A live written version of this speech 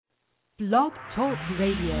Blog Talk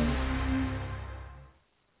Radio.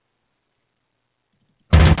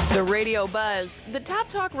 The Radio Buzz, the top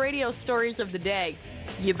talk radio stories of the day.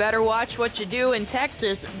 You better watch what you do in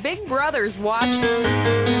Texas. Big Brother's watching.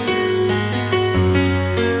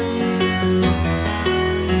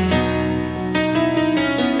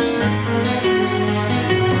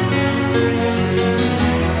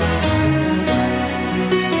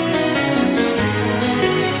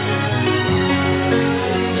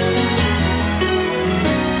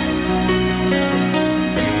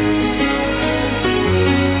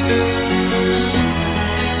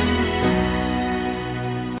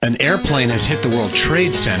 An airplane has hit the World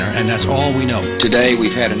Trade Center, and that's all we know. Today,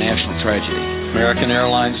 we've had a national tragedy. American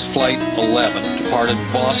Airlines Flight 11 departed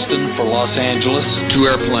Boston for Los Angeles. 2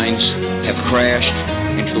 airplanes have crashed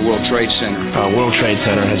into the World Trade Center. World Trade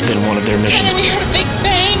Center has been one of their missions. And we heard a big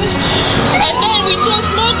bang, and then we saw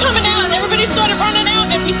smoke coming out, and everybody started running out,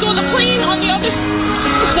 and we saw the plane on the other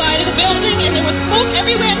side of the building, and there was smoke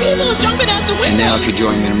everywhere, and people were jumping out the window. And now, if you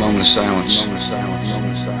join me in a moment of silence.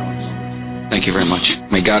 Thank you very much.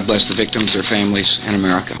 May God bless the victims, their families, and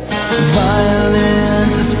America.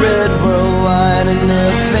 Violence is spread worldwide and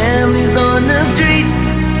their families on the streets.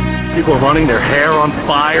 People are running their hair on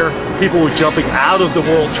fire. People were jumping out of the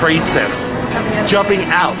World Trade Center. Jumping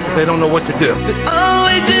out. They don't know what to do. But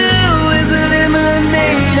all we do is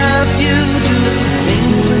eliminate our future.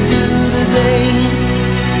 Things we do today.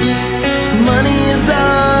 Money is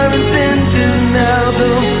our incentive now,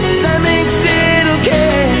 though that makes it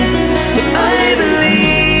okay. I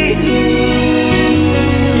believe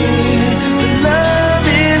that love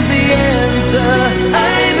is the answer.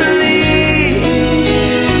 I believe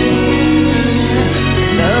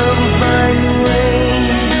love will find a way.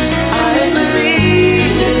 I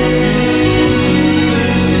believe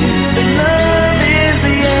that love is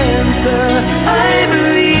the answer. I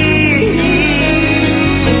believe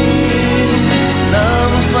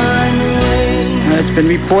love will find a way. It's been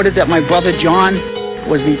reported that my brother John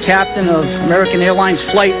was the captain of American Airlines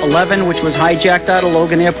Flight 11, which was hijacked out of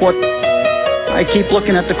Logan Airport. I keep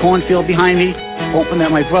looking at the cornfield behind me, hoping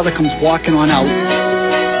that my brother comes walking on out.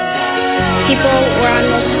 People were on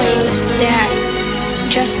those planes that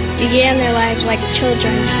just began their lives like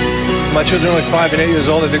children. My children are only 5 and 8 years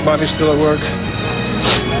old. I think Mommy's still at work.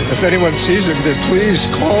 If anyone sees them, then please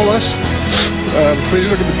call us. Please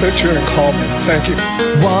look at the picture and call me. Thank you.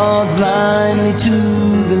 Walk blindly to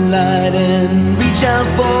the light and reach out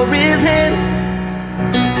for his hand.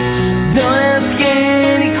 Don't ask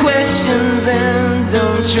any questions and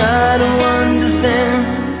don't try to understand.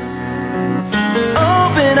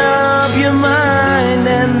 Open up your mind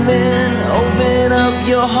and then open up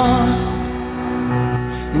your heart,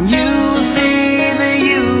 and you'll see that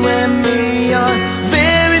you and me are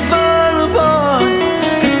very far apart.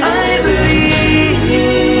 'Cause I believe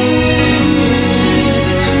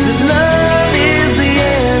that love is the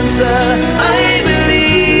answer. I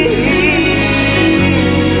believe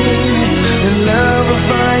that love will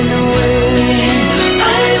find a way.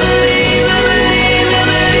 I believe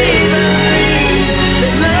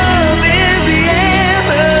that love is the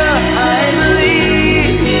answer. I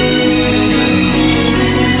believe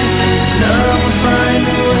love will find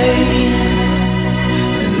a way.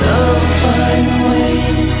 Love will find a way.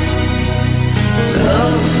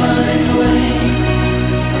 Love will find a way.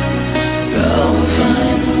 Love will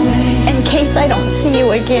find a way. In case I don't see you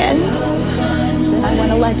again, I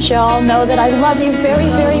want to let you all know that I love you very,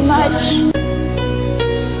 very much.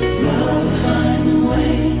 Love will find a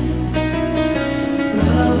way.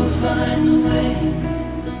 Love will find a way.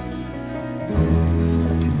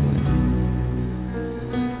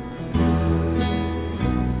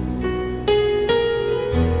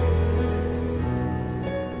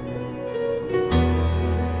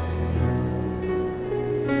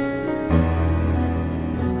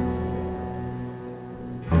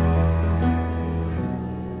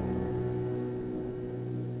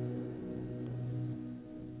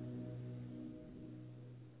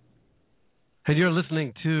 And you're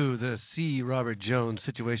listening to the C. Robert Jones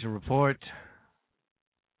Situation Report.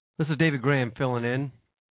 This is David Graham filling in.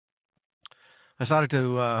 I started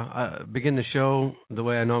to begin the show the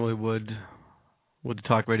way I normally would with the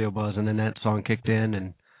Talk Radio Buzz, and then that song kicked in,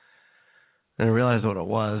 and then I realized what it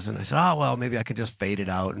was, and I said, oh, well, maybe I could just fade it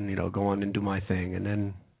out and, go on and do my thing. And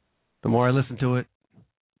then the more I listened to it,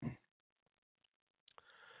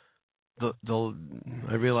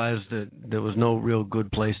 I realized that there was no real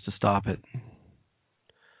good place to stop it.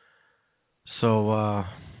 So I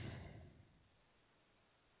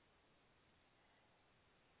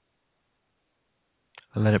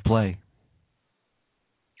let it play.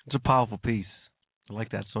 It's a powerful piece. I like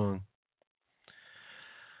that song.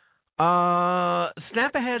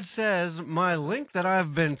 Snap Ahead says my link that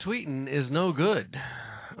I've been tweeting is no good.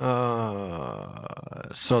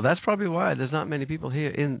 So that's probably why there's not many people here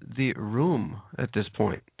in the room at this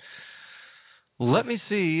point. Let me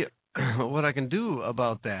see what I can do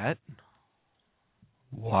about that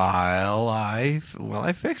while I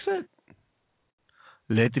fix it.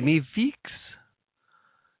 Let me fix.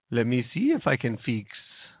 Let me see if I can fix.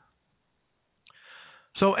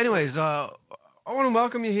 So, anyways, I want to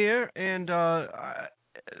welcome you here, and I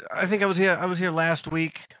think I was here last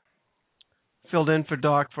week. Filled in for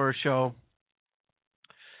Doc for a show,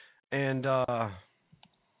 and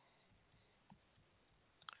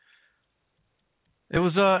it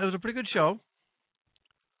was a pretty good show.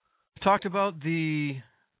 Talked about the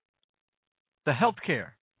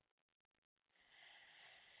healthcare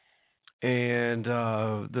and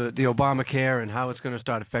the Obamacare and how it's going to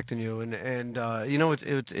start affecting you, and you know,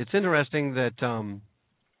 it's interesting that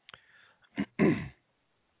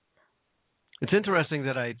it's interesting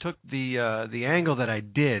that I took the angle that I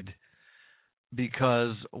did,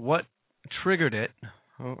 because what triggered it.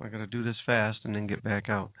 Oh, I got to do this fast and then get back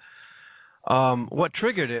out. What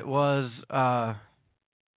triggered it was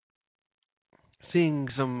seeing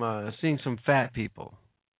some fat people.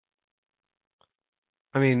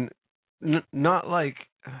 I mean, not like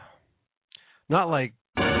I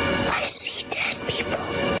see fat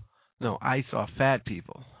people. No, I saw fat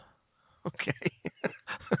people. Okay.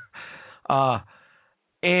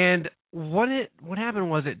 And what happened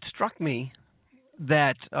was, it struck me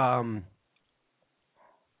that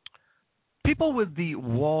people with the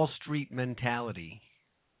Wall Street mentality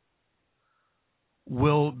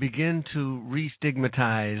will begin to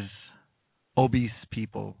re-stigmatize obese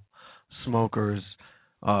people, smokers,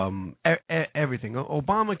 everything.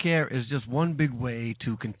 Obamacare is just one big way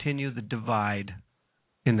to continue the divide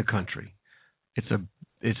in the country. It's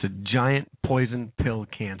a giant poison pill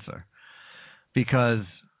cancer, because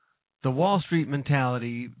the Wall Street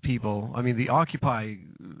mentality people, I mean the Occupy,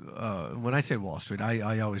 when I say Wall Street,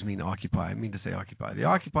 I always mean Occupy. I mean to say Occupy. The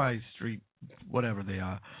Occupy Street, whatever they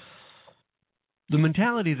are, the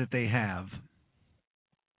mentality that they have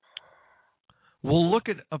will look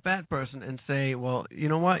at a fat person and say, well, you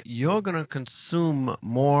know what? You're going to consume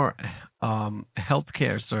more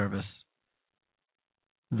healthcare service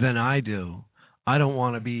than I do. I don't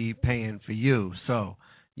want to be paying for you, so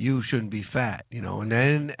you shouldn't be fat, you know. And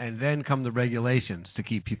then come the regulations to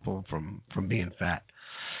keep people from being fat.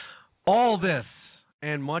 All this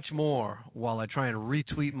and much more while I try and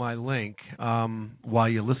retweet my link while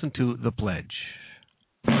you listen to the pledge.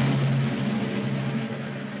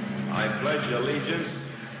 I pledge allegiance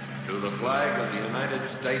to the flag of the United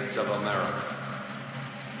States of America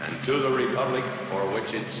and to the republic for which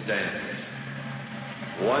it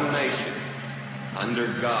stands, one nation,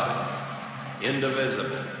 under God,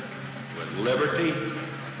 indivisible, with liberty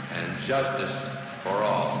and justice for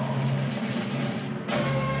all.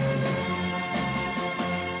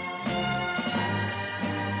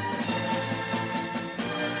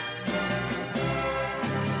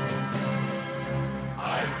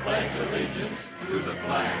 Allegiance to the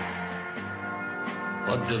flag.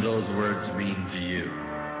 What do those words mean to you?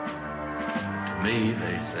 To me,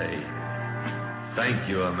 they say, thank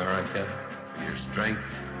you, America, for your strength,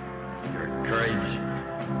 your courage,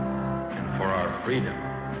 and for our freedom,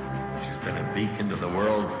 which has been a beacon to the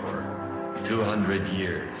world for 200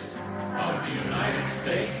 years. Of the United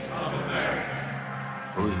States of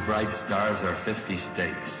America, whose bright stars are 50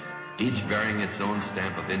 states, each bearing its own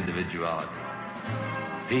stamp of individuality.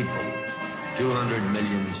 People, 200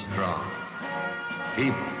 million strong.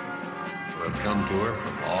 People who have come to her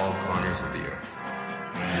from all corners of the earth.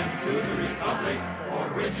 And to the republic for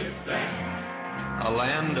which it stands. A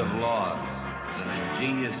land of laws, with an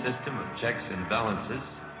ingenious system of checks and balances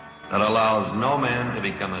that allows no man to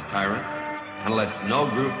become a tyrant and lets no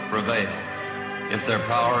group prevail if their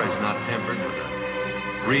power is not tempered with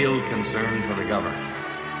a real concern for the governed.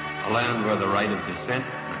 A land where the right of dissent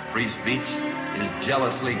and free speech is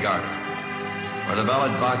jealously guarded, where the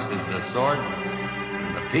ballot box is the sword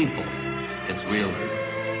and the people its wielder.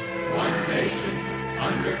 One nation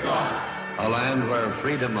under God. A land where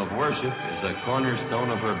freedom of worship is the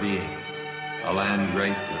cornerstone of her being. A land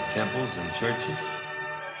graced with temples and churches,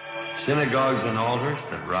 synagogues and altars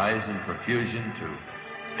that rise in profusion to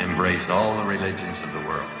embrace all the religions of the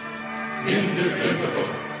world. Indivisible.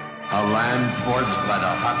 A land forged by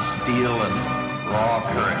the hot steel and raw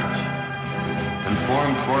courage,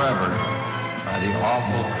 conformed forever by the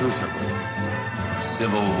awful crucible of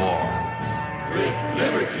civil war. With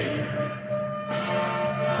liberty.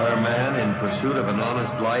 Where man, in pursuit of an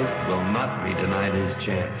honest life, will not be denied his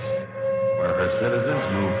chance. where her citizens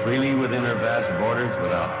move freely within her vast borders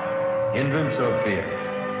without hindrance or fear.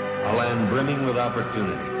 A land brimming with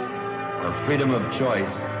opportunity, where freedom of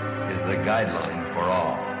choice is the guideline for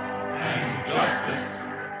all. And justice.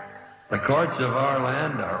 The courts of our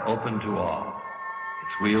land are open to all.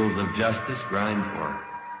 Its wheels of justice grind for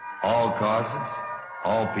all causes,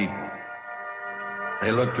 all people.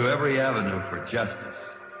 They look to every avenue for justice,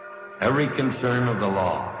 every concern of the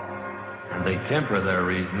law, and they temper their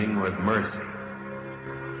reasoning with mercy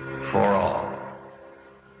for all.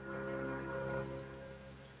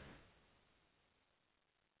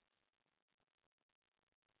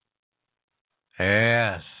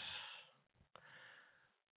 Yes.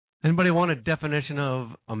 Anybody want a definition of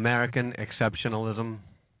American exceptionalism?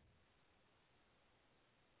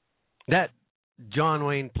 That John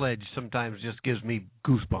Wayne pledge sometimes just gives me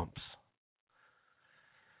goosebumps.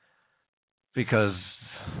 Because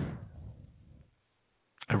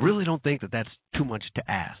I really don't think that that's too much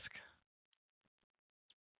to ask.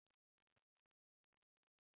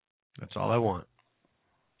 That's all I want.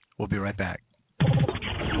 We'll be right back.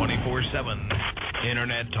 24/7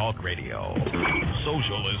 Internet Talk Radio.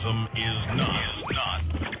 Socialism is not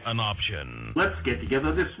an option. Let's get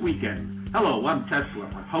together this weekend. Hello, I'm Tesla,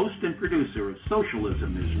 host and producer of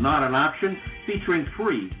Socialism is Not an Option, featuring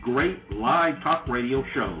 3 great live talk radio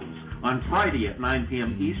shows. On Friday at 9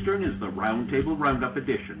 p.m. Eastern is the Roundtable Roundup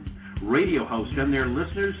edition. Radio hosts and their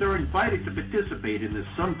listeners are invited to participate in this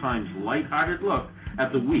sometimes lighthearted look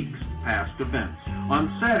at the week's past events.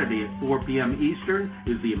 On Saturday at 4 p.m. Eastern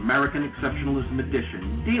is the American Exceptionalism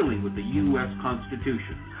edition, dealing with the U.S.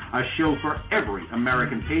 Constitution, a show for every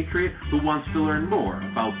American patriot who wants to learn more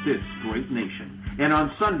about this great nation. And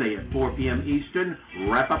on Sunday at 4 p.m. Eastern,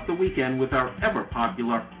 wrap up the weekend with our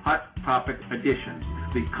ever-popular Hot Topic edition.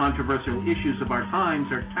 The controversial issues of our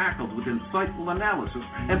times are tackled with insightful analysis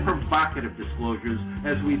and provocative disclosures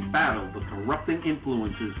as we battle the corrupting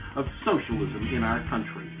influences of socialism in our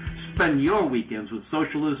country. Spend your weekends with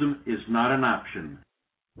Socialism is Not an Option.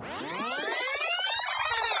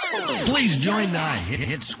 Please join the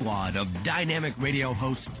hit squad of dynamic radio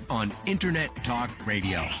hosts on Internet Talk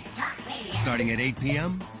Radio. Starting at 8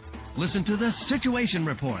 p.m., listen to the Situation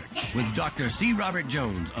Report with Dr. C. Robert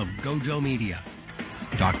Jones of Gojo Media.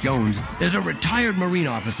 Doc Jones is a retired Marine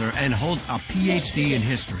officer and holds a Ph.D. in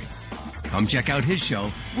history. Come check out his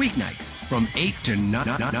show weeknights from 8 to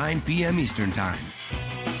 9 p.m. Eastern Time.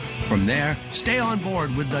 From there, stay on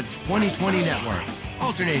board with the 2020 Network,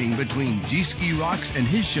 alternating between G-Ski Rocks and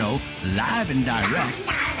his show, Live and Direct,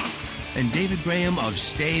 and David Graham of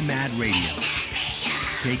Stay Mad Radio,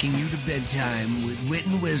 taking you to bedtime with wit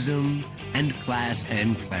and wisdom and class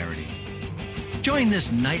and clarity. Join this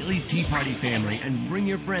nightly Tea Party family and bring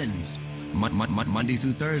your friends, Monday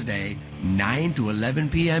through Thursday, 9 to 11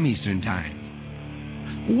 p.m. Eastern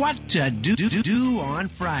Time. What to do on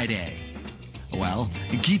Friday? Well,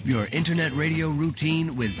 keep your internet radio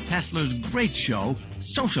routine with Tesla's great show,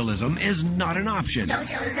 Socialism is Not an Option.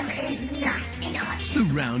 The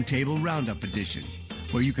Roundtable Roundup Edition,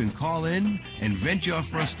 where you can call in and vent your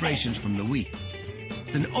frustrations from the week.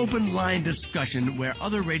 It's an open line discussion where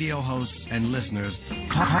other radio hosts and listeners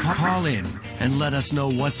call in and let us know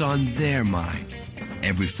what's on their mind.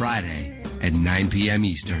 Every Friday at 9 p.m.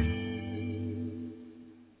 Eastern.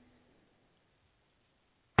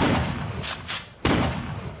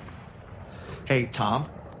 Hey, Tom.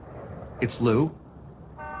 It's Lou.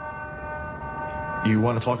 You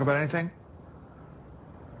want to talk about anything?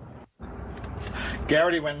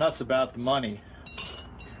 Garrity went nuts about the money.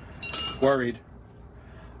 Worried.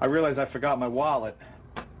 I realized I forgot my wallet.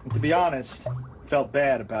 And to be honest, felt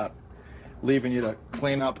bad about leaving you to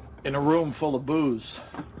clean up in a room full of booze.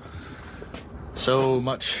 So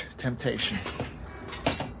much temptation.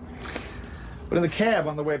 But in the cab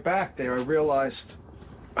on the way back there, I realized,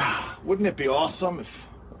 wouldn't it be awesome if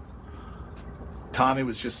Tommy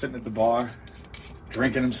was just sitting at the bar,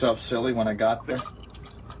 drinking himself silly when I got there?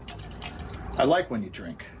 I like when you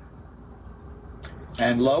drink.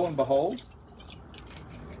 And lo and behold,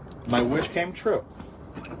 my wish came true.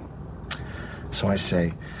 So I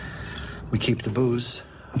say, we keep the booze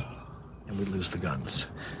and we lose the guns.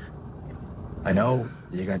 I know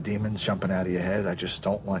you got demons jumping out of your head. I just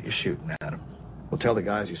don't want you shooting at them. We'll tell the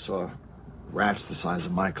guys you saw rats the size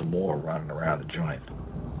of Michael Moore running around the joint.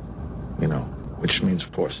 You know, which means,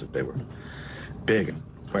 of course, that they were big and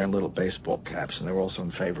wearing little baseball caps, and they were also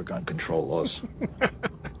in favor of gun control laws.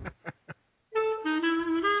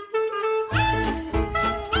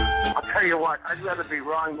 I'll tell you what, I'd rather be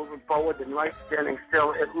wrong moving forward than right standing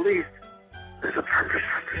still. At least there's a purpose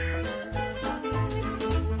for this.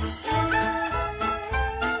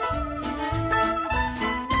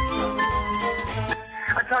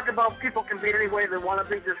 talk about people can be any way they want to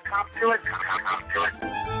be, just cop to it. Cop to it.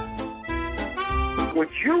 Would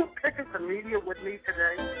you pick up the media with me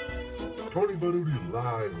today? Tony Baruti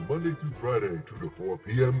live Monday through Friday, 2 to 4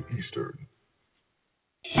 p.m. Eastern.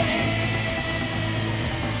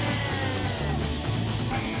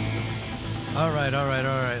 All right.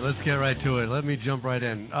 Let's get right to it. Let me jump right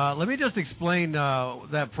in. Let me just explain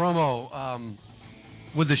that promo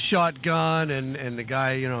with the shotgun and the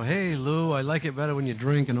guy, hey, Lou, I like it better when you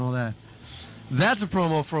drink and all that. That's a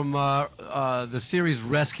promo from the series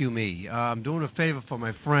Rescue Me. I'm doing a favor for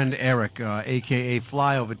my friend Eric, a.k.a.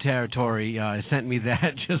 Flyover Territory. Sent me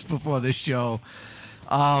that just before this show.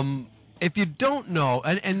 If you don't know,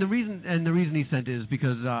 and the reason he sent it is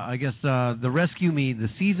because I guess the Rescue Me, the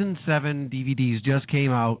season 7 DVDs just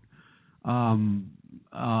came out, and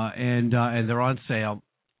they're on sale.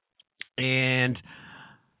 And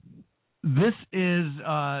this is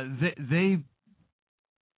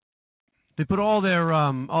they put all their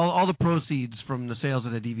all the proceeds from the sales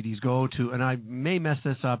of the DVDs go to, and I may mess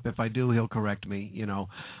this up. If I do, he'll correct me.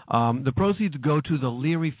 The proceeds go to the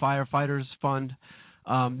Leary Firefighters Fund.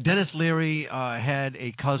 Dennis Leary had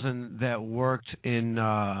a cousin that worked in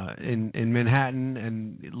Manhattan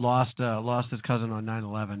and lost his cousin on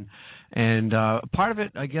 9/11, and part of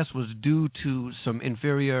it, I guess, was due to some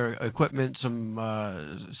inferior equipment,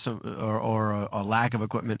 or a lack of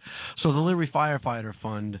equipment. So the Leary Firefighter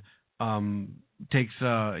Fund takes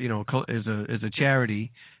is a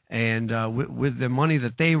charity. And with the money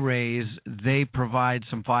that they raise, they provide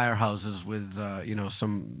some firehouses with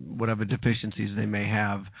some whatever deficiencies they may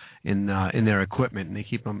have in their equipment, and they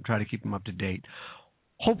try to keep them up to date.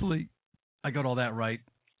 Hopefully, I got all that right,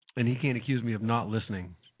 and he can't accuse me of not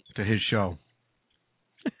listening to his show.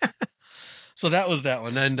 So that was that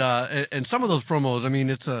one, and some of those promos. I mean,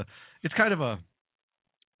 it's kind of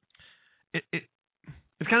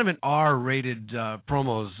It's kind of an R-rated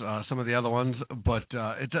promos, some of the other ones, but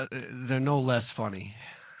they're no less funny.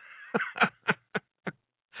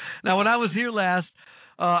 Now, when I was here last,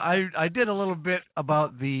 I did a little bit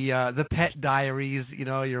about the pet diaries.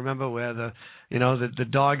 You remember where the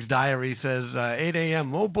dog's diary says 8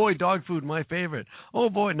 a.m. Oh boy, dog food, my favorite.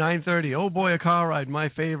 Oh boy, 9:30. Oh boy, a car ride, my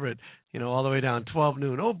favorite. All the way down 12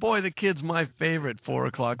 noon. Oh boy, the kid's my favorite. 4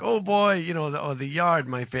 o'clock. Oh boy, the yard,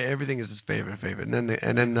 my favorite. Everything is his favorite.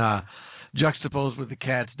 And then juxtaposed with the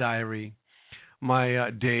cat's diary,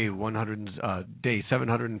 my day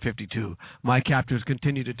 752. My captors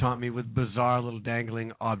continue to taunt me with bizarre little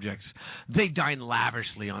dangling objects. They dine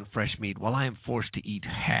lavishly on fresh meat, while I am forced to eat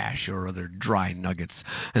hash or other dry nuggets.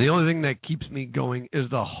 And the only thing that keeps me going is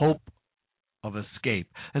the hope of escape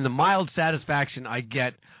and the mild satisfaction I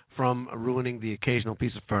get from ruining the occasional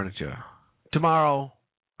piece of furniture. Tomorrow,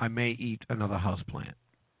 I may eat another houseplant.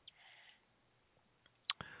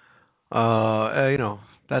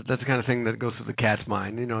 That's the kind of thing that goes through the cat's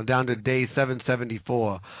mind. Down to day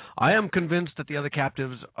 774. I am convinced that the other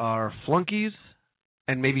captives are flunkies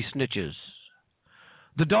and maybe snitches.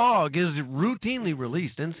 The dog is routinely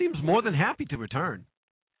released and seems more than happy to return.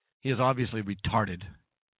 He is obviously retarded.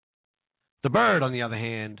 The bird, on the other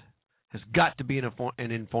hand, has got to be an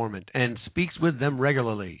informant and speaks with them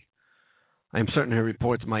regularly. I am certain he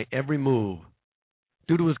reports my every move.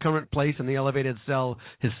 Due to his current place in the elevated cell,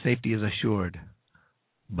 his safety is assured.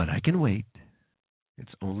 But I can wait.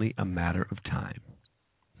 It's only a matter of time.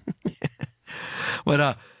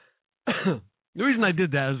 But the reason I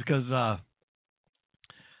did that is because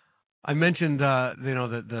I mentioned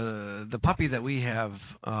the puppy that we have.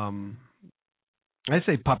 I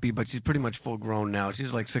say puppy, but she's pretty much full grown now.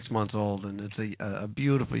 She's like 6 months old, and it's a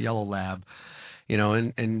beautiful yellow lab,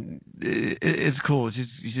 and it's cool.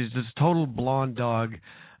 She's this total blonde dog,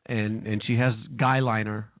 and she has guy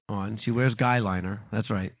liner on. She wears guy liner.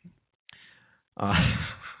 That's right.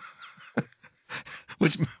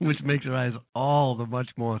 Which makes her eyes all the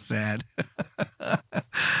much more sad.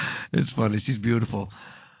 It's funny. She's beautiful.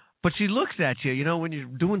 But she looks at you, when you're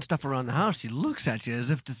doing stuff around the house, she looks at you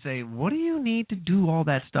as if to say, what do you need to do all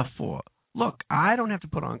that stuff for? Look, I don't have to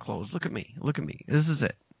put on clothes. Look at me. This is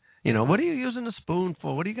it. What are you using a spoon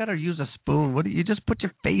for? What do you got to use a spoon? You just put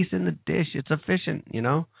your face in the dish. It's efficient,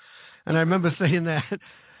 And I remember saying that.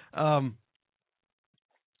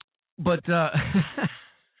 But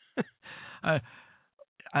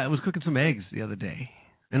I was cooking some eggs the other day.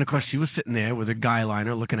 And, of course, she was sitting there with her guy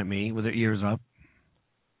liner looking at me with her ears up.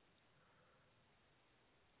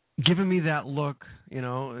 Giving me that look, when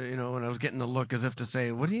I was getting the look as if to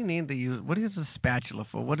say, what do you need to use? What is the spatula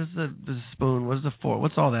for? What is the spoon? What is the fork?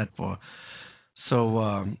 What's all that for?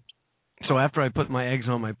 So So after I put my eggs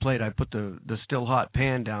on my plate, I put the still hot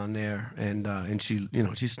pan down there, and she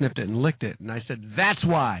she sniffed it and licked it, and I said, "That's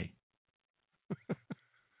why."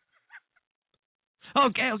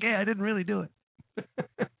 Okay, I didn't really do it.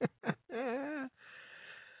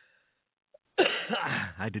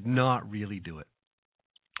 I did not really do it.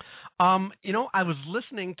 I was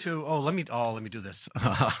listening to. Let me do this.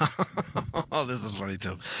 This is funny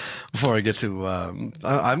too. Before I get to,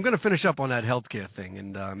 I'm going to finish up on that healthcare thing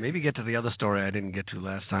and maybe get to the other story I didn't get to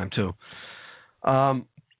last time too.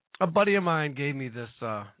 A buddy of mine gave me this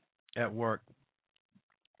at work.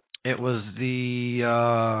 It was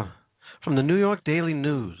from the New York Daily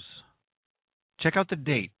News. Check out the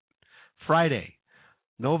date. Friday,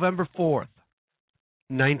 November 4th,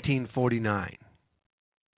 1949.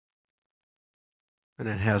 And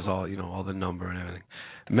it has all the number and everything.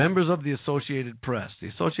 Members of the Associated Press. The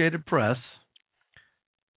Associated Press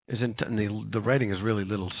is the writing is really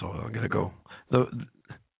little, so I'm going to go.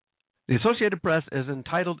 The Associated Press is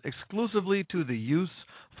entitled exclusively to the use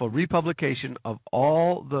for republication of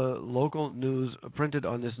all the local news printed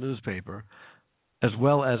on this newspaper, as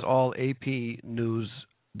well as all AP news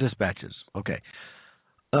dispatches. Okay.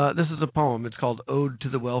 This is a poem. It's called Ode to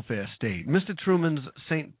the Welfare State. Mr. Truman's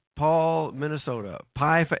St. Paul, Minnesota,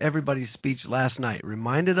 Pie for Everybody speech last night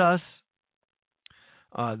reminded us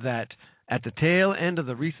that at the tail end of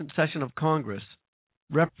the recent session of Congress,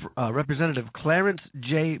 Representative Clarence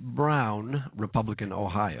J. Brown, Republican,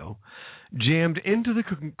 Ohio, jammed into the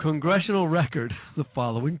congressional record the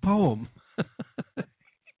following poem.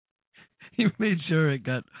 He made sure it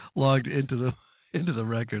got logged into the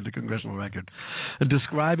record, the congressional record,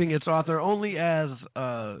 describing its author only as,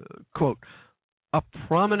 quote, a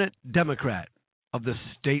prominent Democrat of the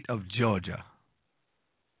state of Georgia.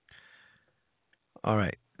 All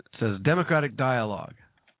right. It says Democratic Dialogue.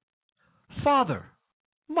 Father,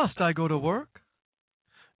 must I go to work?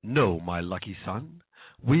 No, my lucky son.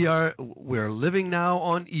 We're living now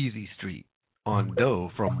on Easy Street, on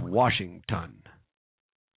dough from Washington.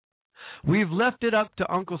 We've left it up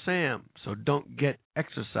to Uncle Sam, so don't get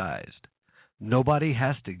exercised. Nobody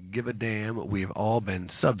has to give a damn. We've all been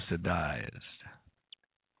subsidized.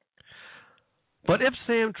 But if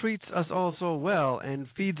Sam treats us all so well and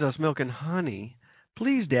feeds us milk and honey,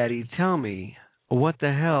 please, Daddy, tell me what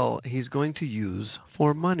the hell he's going to use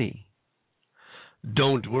for money.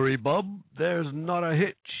 Don't worry, bub, there's not a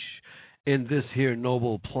hitch in this here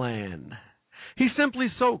noble plan. He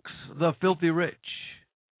simply soaks the filthy rich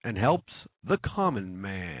and helps the common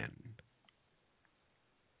man.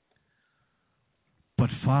 But,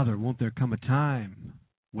 Father, won't there come a time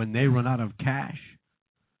when they run out of cash?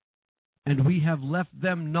 And we have left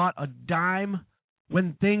them not a dime,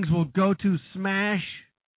 when things will go to smash?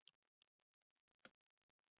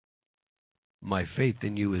 My faith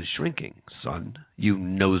in you is shrinking, son, you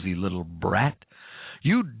nosy little brat.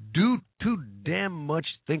 You do too damn much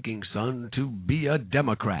thinking, son, to be a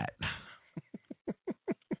Democrat.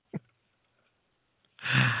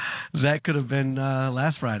 That could have been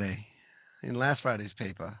last Friday, in last Friday's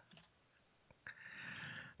paper.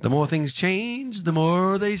 The more things change, the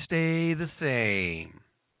more they stay the same.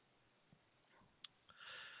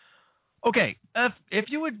 Okay, if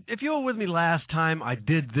you were with me last time, I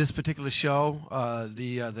did this particular show,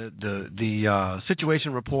 the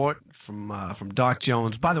situation report from Doc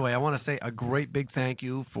Jones. By the way, I want to say a great big thank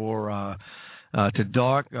you to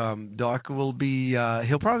Doc. Doc will be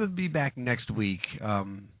he'll probably be back next week.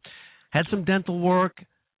 Had some dental work.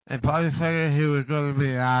 And probably figured he was going to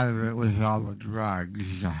be out of it with all the drugs.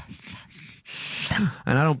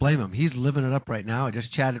 And I don't blame him. He's living it up right now. I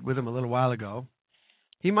just chatted with him a little while ago.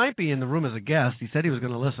 He might be in the room as a guest. He said he was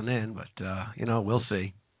going to listen in, but, we'll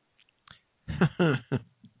see.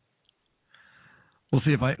 We'll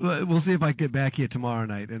see if I get back here tomorrow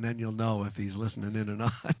night, and then you'll know if he's listening in or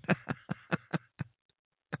not.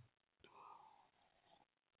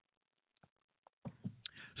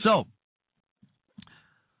 So,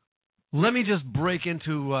 let me just break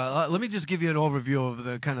into, let me just give you an overview of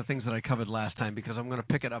the kind of things that I covered last time, because I'm going to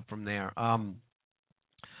pick it up from there.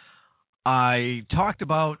 I talked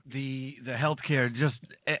about the healthcare, just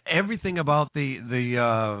everything about the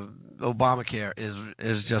Obamacare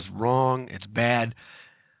is just wrong. It's bad.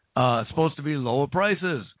 It's supposed to be lower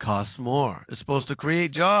prices, costs more. It's supposed to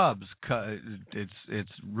create jobs.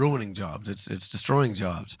 It's ruining jobs. It's destroying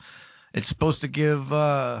jobs. It's supposed to give,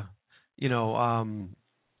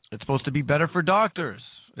 it's supposed to be better for doctors.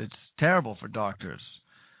 It's terrible for doctors.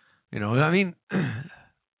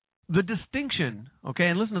 The distinction, okay,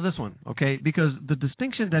 and listen to this one, okay, because the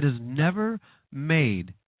distinction that is never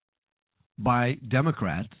made by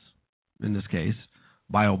Democrats, in this case,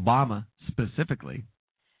 by Obama specifically,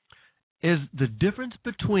 is the difference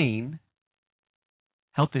between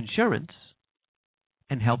health insurance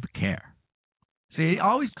and health care. See, he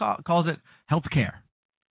always calls it health care.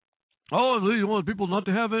 Oh, you want people not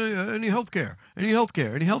to have any health care, any health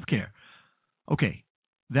care, any health care. Okay,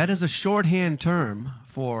 that is a shorthand term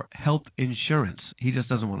for health insurance. He just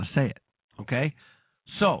doesn't want to say it. Okay?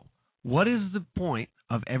 So, what is the point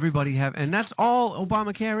of everybody having, and that's all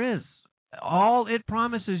Obamacare is. All it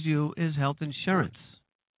promises you is health insurance.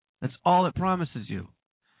 That's all it promises you.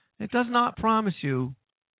 It does not promise you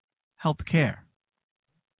health care.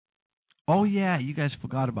 Oh, yeah, you guys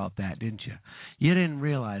forgot about that, didn't you? You didn't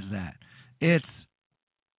realize that. It's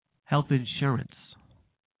health insurance,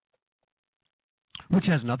 which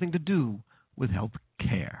has nothing to do with health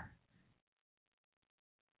care.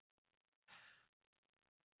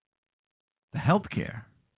 The health care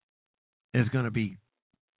is going to be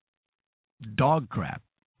dog crap.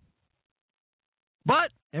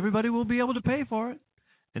 But everybody will be able to pay for it,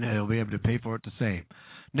 and they'll be able to pay for it the same.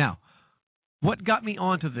 Now, what got me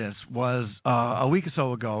onto this was a week or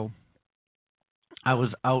so ago. I was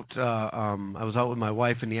out. I was out with my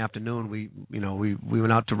wife in the afternoon. We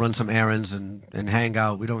went out to run some errands and hang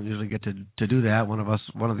out. We don't usually get to do that. One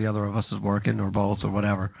of the other of us is working, or both, or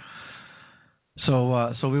whatever.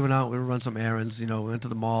 So we went out. We run some errands. We went to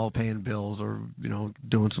the mall, paying bills, or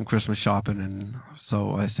doing some Christmas shopping. And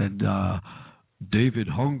so I said, "David,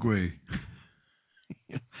 hungry."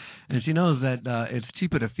 And she knows that it's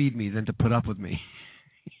cheaper to feed me than to put up with me.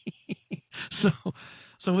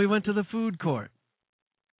 So we went to the food court.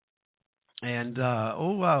 And,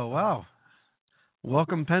 oh, wow.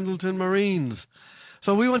 Welcome, Pendleton Marines.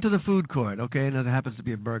 So we went to the food court, okay, and there happens to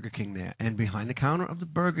be a Burger King there. And behind the counter of the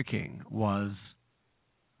Burger King was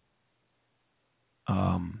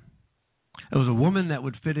it was a woman that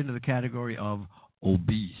would fit into the category of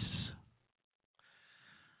obese.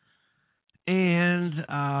 And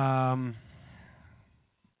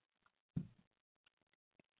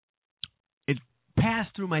it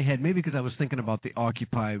passed through my head, maybe because I was thinking about the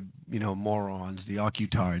Occupy, morons, the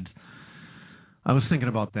Occutards. I was thinking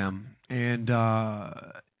about them, and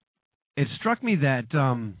it struck me that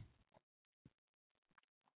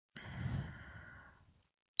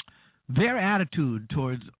their attitude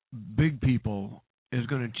towards big people is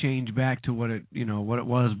going to change back to what it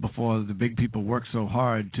was before the big people worked so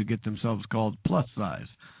hard to get themselves called plus size.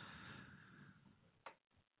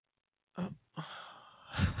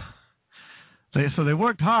 So they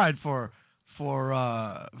worked hard for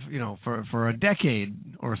a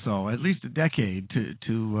decade or so, at least a decade,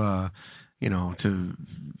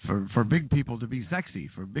 for big people to be sexy,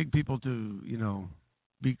 for big people to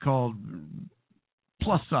be called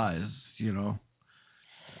plus size,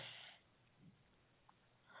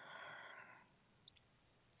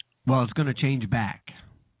 Well, it's going to change back,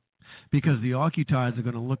 because the Occutards are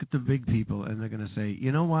going to look at the big people and they're going to say,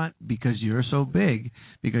 you know what? Because you're so big,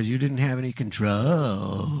 because you didn't have any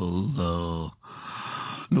control,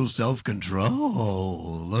 no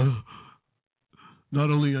self-control.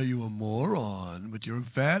 Not only are you a moron, but you're a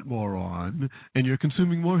fat moron, and you're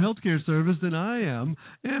consuming more healthcare service than I am,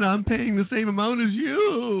 and I'm paying the same amount as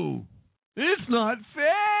you. It's not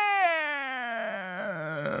fair.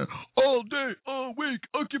 All day, all week,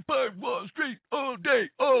 Occupy Wall Street. All day,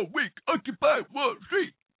 all week, Occupy Wall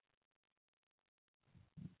Street.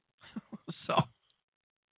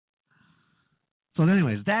 So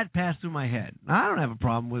anyways, that passed through my head. I don't have a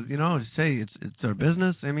problem with, say it's our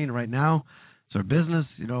business. I mean, right now, it's our business,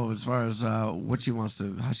 as far as how she wants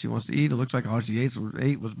to eat. It looks like all she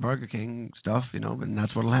ate was Burger King stuff, and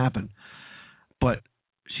that's what'll happen. But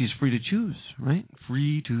she's free to choose, right?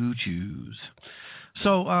 Free to choose.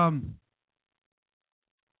 So,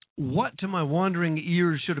 what to my wandering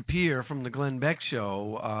ears should appear from the Glenn Beck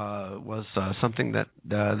show was something that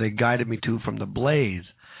they guided me to from the Blaze.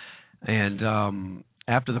 And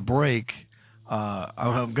after the break,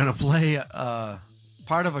 I'm going to play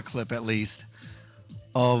part of a clip, at least,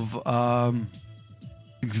 of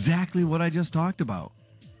exactly what I just talked about.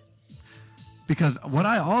 Because what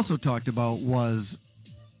I also talked about was,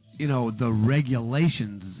 the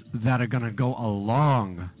regulations that are going to go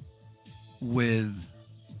along with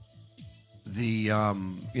the,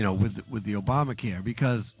 with the Obamacare.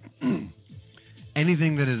 Because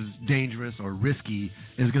anything that is dangerous or risky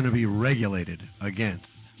is going to be regulated against.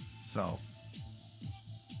 So,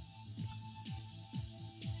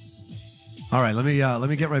 all right, let me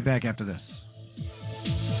get right back after this.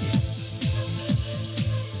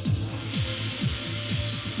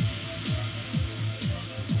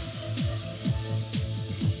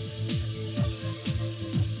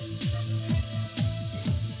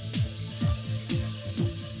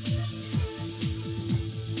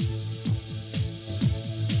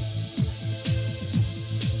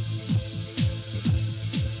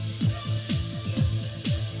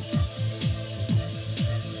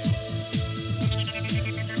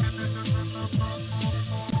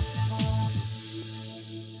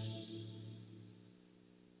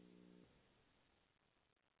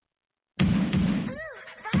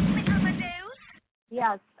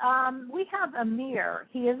 Yes. We have Amir.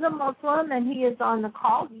 He is a Muslim, and he is on the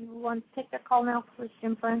call. Do you want to take the call now,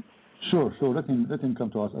 Christian Prince? Sure. Let him come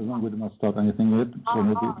to us as long as we do not start anything yet. So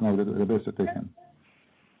maybe it's now the best to take him.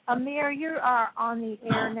 Amir, you are on the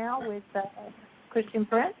air now with Christian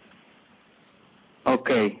Prince.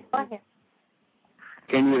 Okay. Go ahead.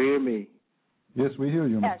 Can you hear me? Yes, we hear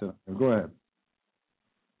you, Yes. Mr. Go ahead.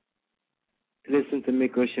 Listen to me,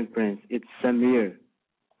 Christian Prince. It's Samir.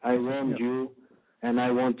 I warned you, and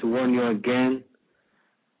I want to warn you again.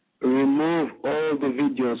 Remove all the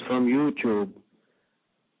videos from YouTube.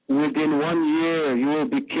 Within 1 year, you will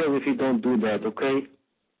be killed if you don't do that, okay?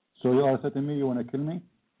 So you are telling me you want to kill me?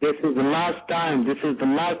 This is the last time. This is the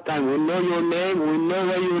last time. We know your name. We know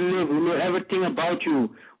where you live. We know everything about you.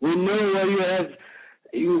 We know where you have.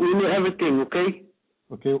 We know everything, okay?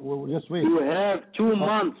 Okay, well, just wait. You have 2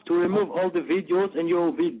 months to remove all the videos and you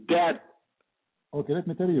will be dead. Okay, let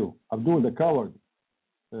me tell you. Abdul, the coward.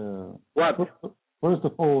 What? First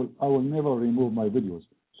of all, I will never remove my videos.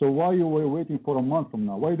 So why you were waiting for a month from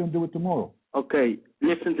now? Why you don't do it tomorrow? Okay,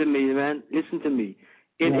 listen to me, man. Listen to me.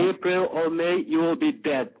 In April or May, you will be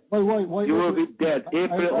dead. Why? You will be dead.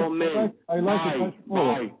 April or May. I like to die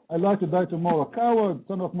tomorrow. I like to die tomorrow. Coward,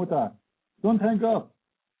 son of Muta. Don't hang up.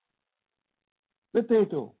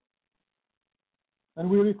 Potato. And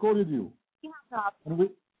we recorded you.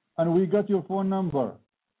 And we got your phone number.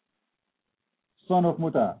 Son of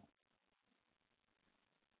Muta.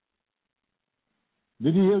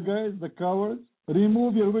 Did you hear, guys? The cowards?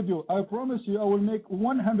 Remove your video. I promise you, I will make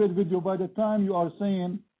 100 video by the time you are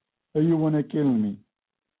saying you want to kill me.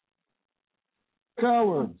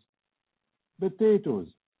 Cowards. Potatoes.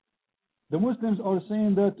 The Muslims are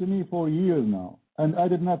saying that to me for years now. And I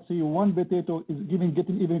did not see one potato is getting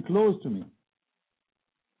even close to me.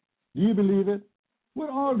 Do you believe it? Where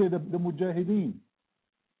are they, the mujahideen?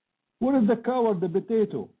 Where is the coward, the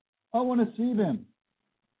potato? I want to see them.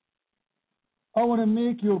 I want to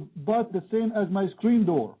make your butt the same as my screen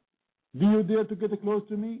door. Do you dare to get close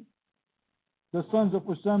to me? The sons of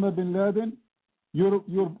Osama bin Laden? Your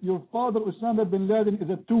father, Osama bin Laden, is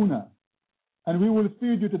a tuna. And we will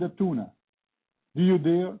feed you to the tuna. Do you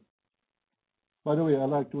dare? By the way, I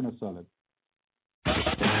like tuna salad.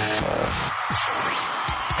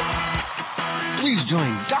 Please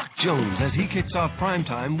join Doc Jones as he kicks off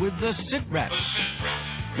primetime with the Sit Rep.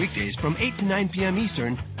 Weekdays from 8 to 9 p.m.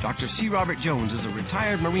 Eastern, Dr. C. Robert Jones is a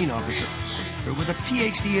retired Marine officer with a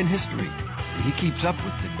Ph.D. in history. He keeps up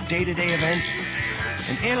with the day-to-day events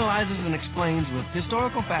and analyzes and explains with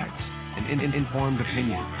historical facts and informed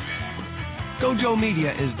opinion. Dojo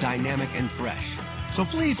Media is dynamic and fresh, so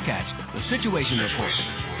please catch the Situation Report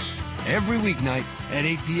every weeknight at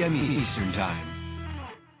 8 p.m. Eastern Time.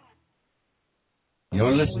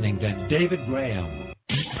 You're listening to David Graham.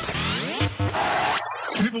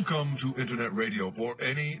 People come to internet radio for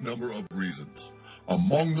any number of reasons.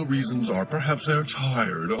 Among the reasons are perhaps they're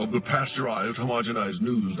tired of the pasteurized, homogenized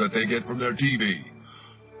news that they get from their TV.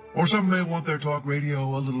 Or some may want their talk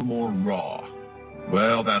radio a little more raw.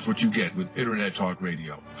 Well, that's what you get with Internet Talk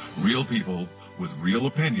Radio. Real people with real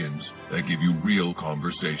opinions that give you real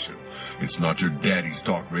conversation. It's not your daddy's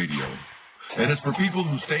talk radio. And it's for people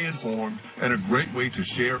who stay informed and a great way to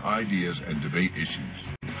share ideas and debate issues.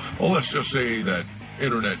 Well, let's just say that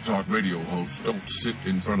Internet Talk Radio hosts don't sit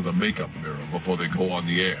in front of the makeup mirror before they go on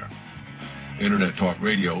the air. Internet Talk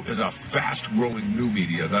Radio is a fast-growing new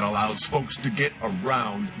media that allows folks to get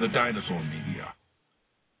around the dinosaur media.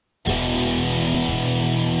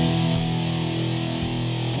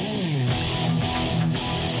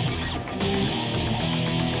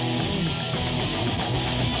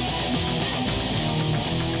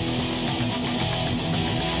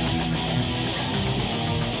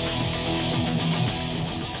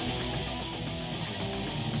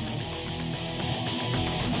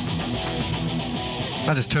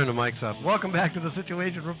 I just turned the mics up. Welcome back to the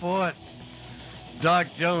Situation Report. Doc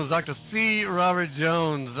Jones, Dr. C. Robert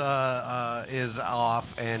Jones is off,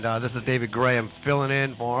 and this is David Graham filling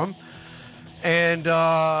in for him. And,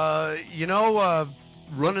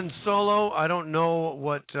 running solo, I don't know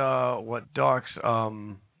what Doc's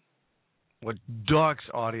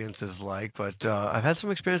audience is like, but I've had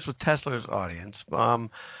some experience with Tesla's audience.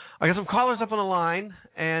 I got some callers up on the line,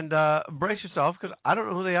 and brace yourself, because I don't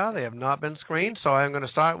know who they are. They have not been screened, so I'm going to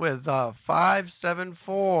start with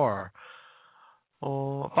 574.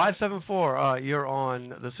 574, you're on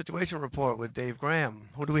the Situation Report with Dave Graham.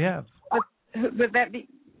 Who do we have? Would that be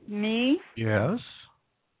me? Yes.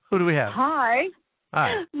 Who do we have? Hi.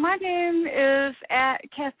 Hi. My name is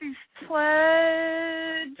Kathy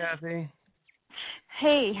Flood. Kathy.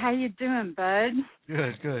 Hey, how you doing, bud?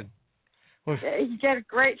 Good. You got a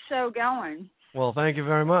great show going. Well, thank you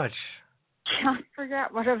very much. I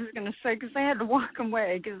forgot what I was going to say because I had to walk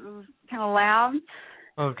away because it was kind of loud.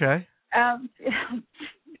 Okay.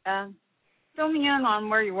 Fill me in on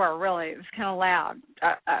where you were, really. It was kind of loud.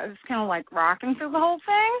 I was kind of like rocking through the whole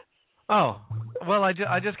thing. Oh, well, I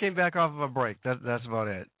just came back off of a break. That's about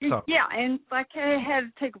it. So. Yeah, and like I had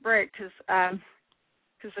to take a break because I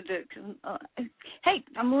did. Hey,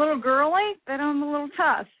 I'm a little girly, but I'm a little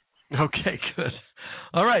tough. Okay, good.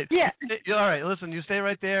 All right. Yeah. All right. Listen, you stay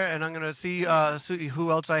right there, and I'm going to see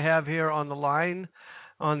who else I have here on the line.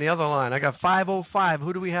 On the other line, I got 505.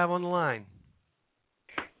 Who do we have on the line?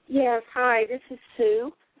 Yes. Hi. This is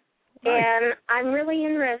Sue, Hi. and I'm really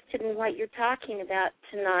interested in what you're talking about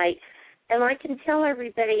tonight. And I can tell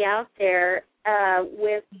everybody out there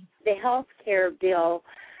with the health care bill,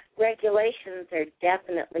 regulations are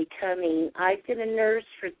definitely coming. I've been a nurse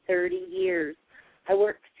for 30 years. I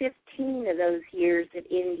worked 15 of those years at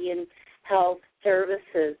Indian Health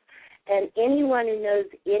Services. And anyone who knows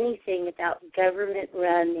anything about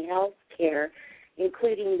government-run health care,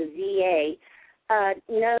 including the VA,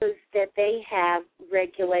 knows that they have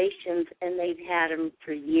regulations, and they've had them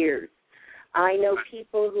for years. I know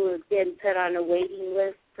people who have been put on a waiting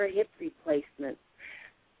list for hip replacements.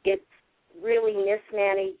 It's really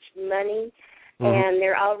mismanaged money, and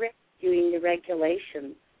they're already doing the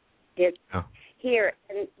regulations. It's here,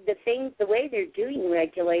 and the way they're doing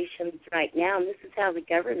regulations right now, and this is how the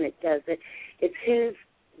government does it, it's who's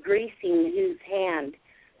greasing whose hand.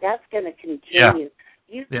 That's going to continue.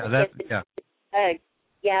 The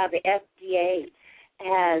FDA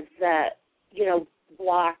has,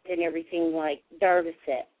 blocked and everything like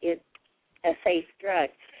Darvocet. It's a safe drug.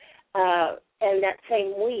 And that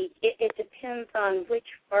same week, it depends on which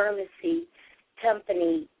pharmacy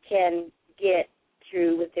company can get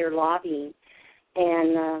through with their lobbying.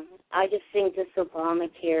 And I just think this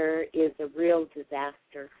Obamacare is a real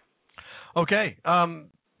disaster. Okay.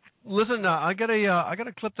 Listen, I got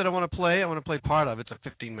a clip that I want to play. I want to play part of it. It's a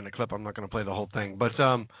 15-minute clip. I'm not going to play the whole thing, but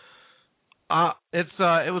it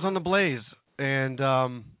was on the Blaze, and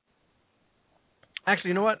actually,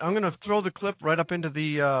 you know what? I'm going to throw the clip right up into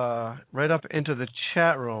the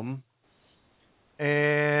chat room,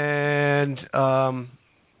 and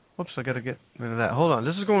whoops, I got to get rid of that. Hold on,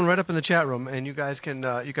 this is going right up in the chat room, and you guys can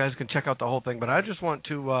check out the whole thing. But I just want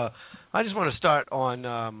to start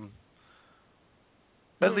on.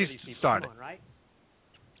 At least start it. Right?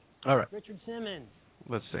 All right. Richard Simmons.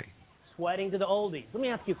 Let's see. Sweating to the oldies. Let me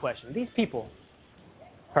ask you a question. These people,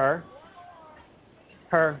 her,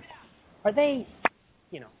 are they,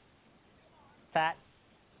 fat?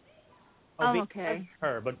 I'm obese? okay.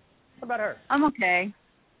 Her, but what about her? I'm okay.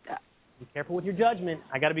 Be careful with your judgment.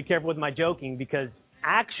 I got to be careful with my joking because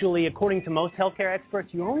actually, according to most healthcare experts,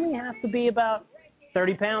 you only have to be about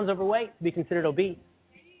 30 pounds overweight to be considered obese.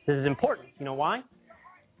 This is important. You know why?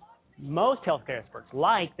 Most healthcare experts,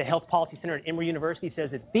 like the Health Policy Center at Emory University, says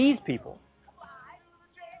that these people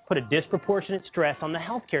put a disproportionate stress on the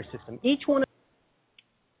healthcare system. Each one.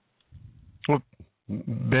 Well,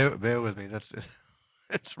 bear with me.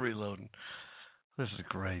 It's reloading. This is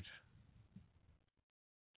great.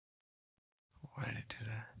 Why did it do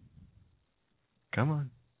that? Come on.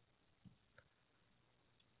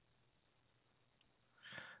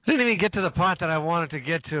 I didn't even get to the part that I wanted to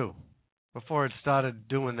get to before it started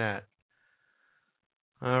doing that.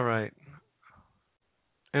 All right.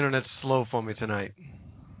 Internet's slow for me tonight.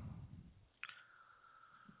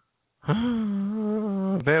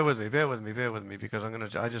 Bear with me, because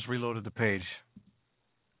I just reloaded the page.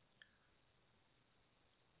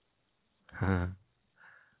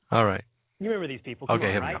 All right. You remember these people, come on,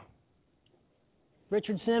 here right? we go.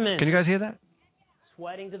 Richard Simmons. Can you guys hear that?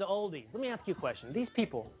 Sweating to the oldies. Let me ask you a question. These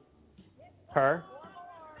people, her,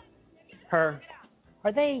 are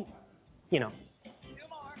they,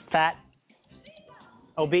 fat,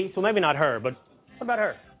 obese? Well, maybe not her, but what about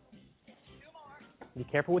her? Be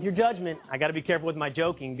careful with your judgment. I got to be careful with my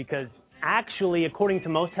joking because actually, according to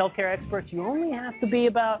most healthcare experts, you only have to be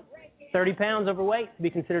about 30 pounds overweight to be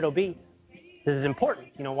considered obese. This is important.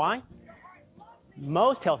 You know why?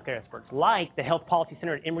 Most healthcare experts, like the Health Policy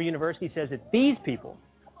Center at Emory University, says that these people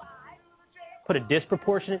put a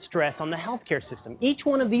disproportionate stress on the healthcare system. Each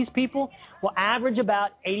one of these people will average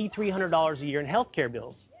about $8,300 a year in healthcare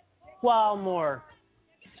bills, while a more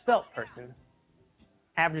svelte person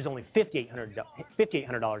averages only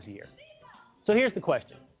 $5,800 a year. So here's the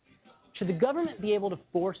question. Should the government be able to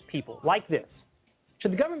force people like this?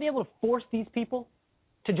 Should the government be able to force these people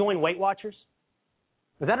to join Weight Watchers?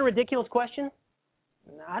 Is that a ridiculous question?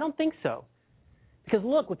 I don't think so. Because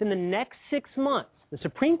look, within the next 6 months, the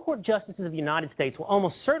Supreme Court justices of the United States will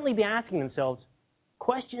almost certainly be asking themselves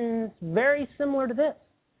questions very similar to this.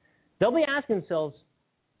 They'll be asking themselves,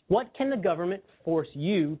 what can the government force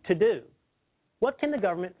you to do? What can the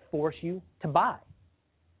government force you to buy?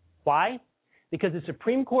 Why? Because the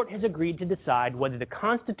Supreme Court has agreed to decide whether the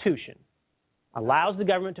Constitution allows the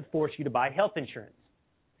government to force you to buy health insurance.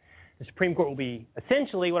 The Supreme Court will be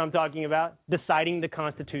essentially what I'm talking about, deciding the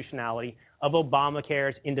constitutionality of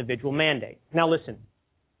Obamacare's individual mandate. Now listen,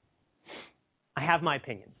 I have my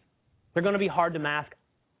opinions. They're going to be hard to mask.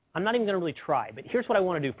 I'm not even going to really try, but here's what I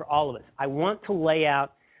want to do for all of us. I want to lay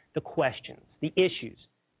out the questions, the issues,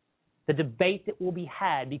 the debate that will be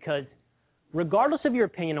had, because regardless of your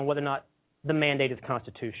opinion on whether or not the mandate is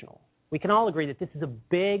constitutional, we can all agree that this is a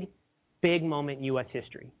big, big moment in U.S.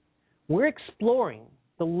 history. We're exploring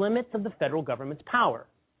the limits of the federal government's power.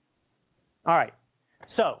 All right,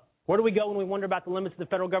 so where do we go when we wonder about the limits of the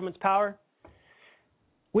federal government's power?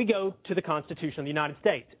 We go to the Constitution of the United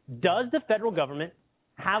States. Does the federal government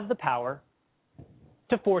have the power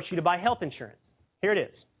to force you to buy health insurance? Here it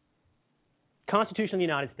is. Constitution of the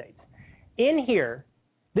United States. In here,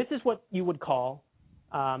 this is what you would call,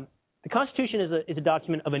 the Constitution is a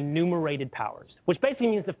document of enumerated powers, which basically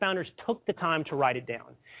means the founders took the time to write it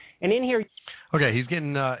down. And in here, okay, he's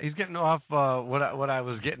getting off what I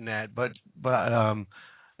was getting at, but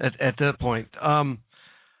at that point,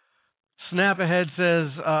 Snap Ahead says,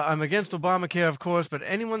 I'm against Obamacare, of course, but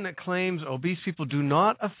anyone that claims obese people do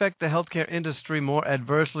not affect the healthcare industry more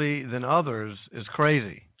adversely than others is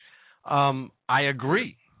crazy. I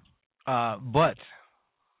agree, but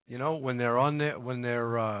you know, when they're on there, when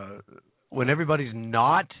everybody's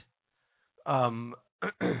not,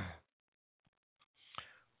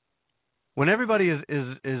 when everybody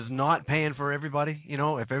is not paying for everybody, you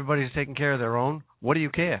know, if everybody's taking care of their own, what do you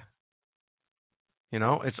care? You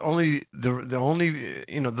know, it's only the only,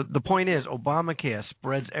 you know, the point is Obamacare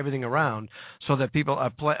spreads everything around so that people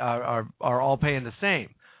are all paying the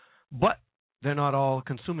same, but they're not all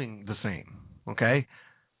consuming the same. Okay,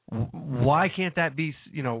 why can't that be?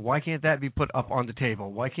 You know, why can't that be put up on the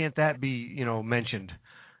table? Why can't that be, you know, mentioned?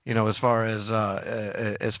 You know, as far as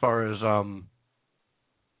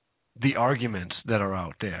the arguments that are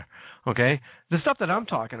out there. Okay, the stuff that I'm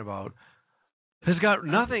talking about has got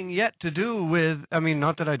nothing yet to do with, I mean,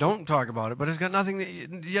 not that I don't talk about it, but it's got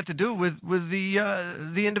nothing yet to do with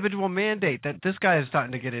the individual mandate that this guy is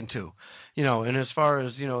starting to get into. You know, and as far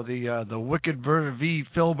as, you know, the wicked v.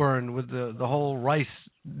 Filburn with the whole rice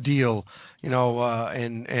deal, you know,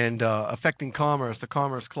 and affecting commerce, the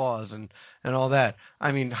Commerce Clause and all that.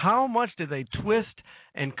 I mean, how much did they twist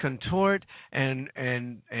and contort and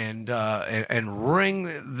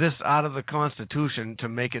wring this out of the Constitution to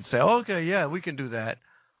make it say, okay, yeah, we can do that.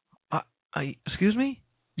 Excuse me?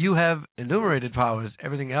 You have enumerated powers.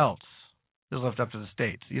 Everything else is left up to the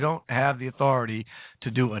states. You don't have the authority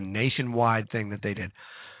to do a nationwide thing that they did.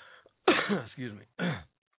 Excuse me.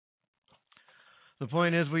 The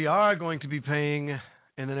point is, we are going to be paying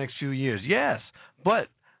in the next few years. Yes, but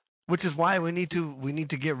which is why we need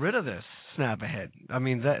to get rid of this Snap Ahead. I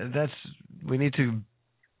mean, we need to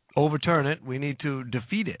overturn it. We need to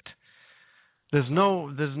defeat it. There's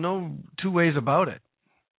no two ways about it.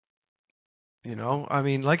 You know, I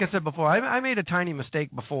mean, like I said before, I made a tiny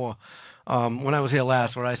mistake before when I was here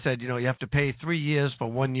last, where I said, you know, you have to pay 3 years for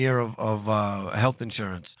 1 year of health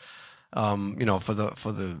insurance. You know,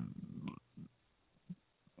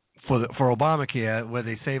 for Obamacare, where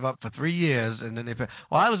they save up for 3 years and then they pay.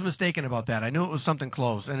 Well, I was mistaken about that. I knew it was something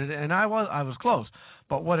close, and I was close.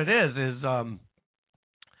 But what it is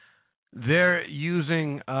they're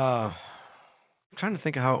using. I'm trying to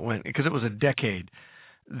think of how it went, because it was a decade.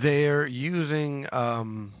 They're using.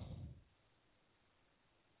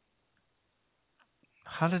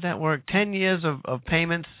 How did that work? 10 years of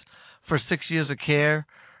payments for 6 years of care.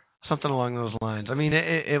 Something along those lines. I mean,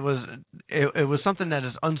 it was something that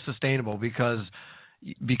is unsustainable because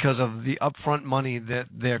of the upfront money that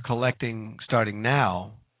they're collecting starting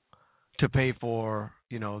now to pay for,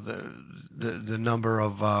 you know, the number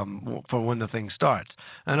of for when the thing starts.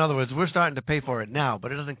 In other words, we're starting to pay for it now,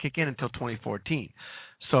 but it doesn't kick in until 2014.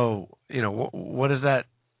 So, you know, what is that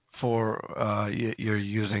for? You're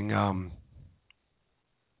using.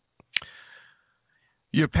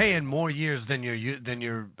 You're paying more years than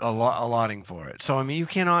you're allotting for it. So I mean, you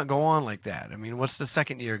cannot go on like that. I mean, what's the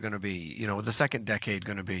second year going to be? You know, the second decade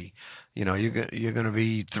going to be? You know, you're going to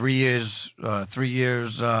be 3 years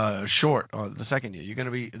short on the second year. You're going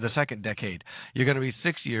to be the second decade. You're going to be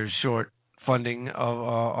 6 years short funding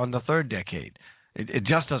on the third decade. It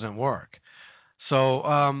just doesn't work. So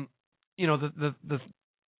you know,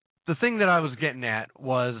 the the thing that I was getting at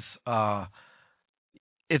was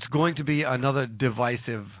it's going to be another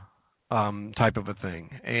divisive type of a thing,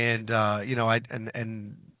 and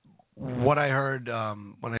what I heard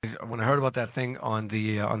when I heard about that thing on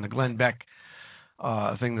the Glenn Beck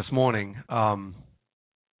thing this morning, I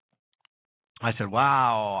said,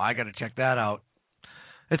 "Wow, I got to check that out."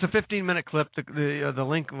 It's a 15-minute clip. The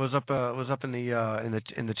link was up in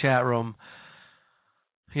the chat room.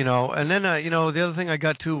 And then the other thing I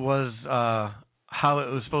got to was how it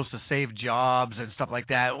was supposed to save jobs and stuff like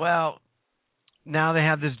that. Well, now they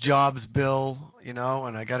have this jobs bill,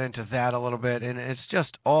 and I got into that a little bit, and it's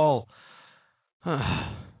just all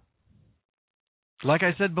like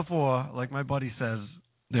I said before, like my buddy says,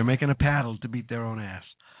 they're making a paddle to beat their own ass.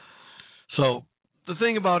 So the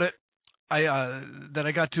thing about it that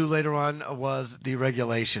I got to later on was the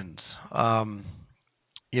regulations.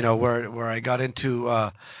 Where I got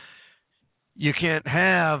into you can't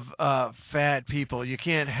have fat people. You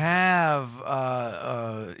can't have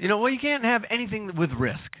you can't have anything with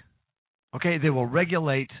risk. Okay, they will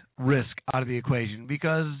regulate risk out of the equation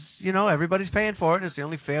because everybody's paying for it. It's the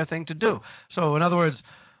only fair thing to do. So in other words,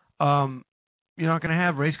 you're not going to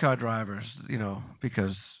have race car drivers,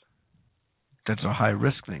 because that's a high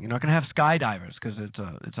risk thing. You're not going to have skydivers because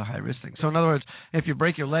it's a high risk thing. So in other words, if you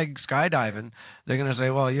break your leg skydiving, they're going to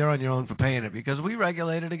say, well, you're on your own for paying it because we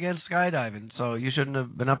regulated against skydiving, so you shouldn't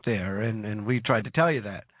have been up there, and we tried to tell you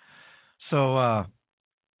that. So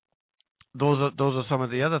those are some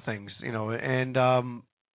of the other things, and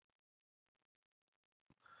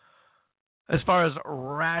as far as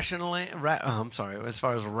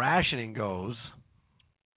rationing goes,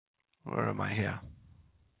 where am I here?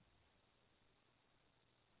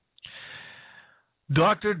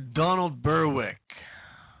 Dr. Donald Berwick,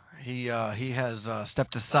 he has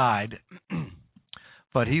stepped aside,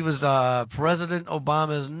 but he was President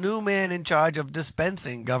Obama's new man in charge of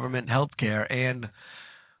dispensing government health care, and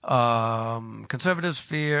conservatives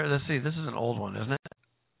fear. Let's see, this is an old one, isn't it?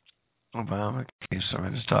 Obama,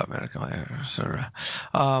 surrenders top medical.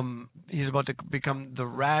 He's about to become the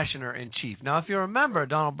rationer in chief. Now, if you remember,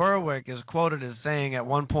 Donald Berwick is quoted as saying at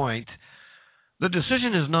one point, "The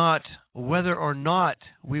decision is not whether or not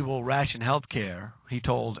we will ration health care," he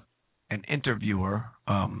told an interviewer,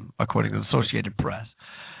 according to the Associated Press.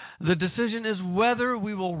 "The decision is whether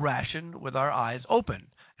we will ration with our eyes open.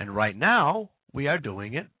 And right now, we are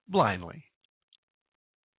doing it blindly."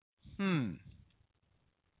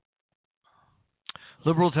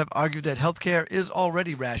 Liberals have argued that health care is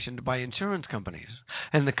already rationed by insurance companies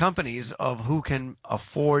and the companies of who can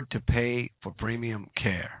afford to pay for premium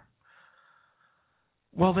care.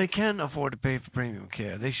 Well, they can afford to pay for premium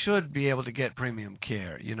care. They should be able to get premium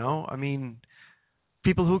care, I mean,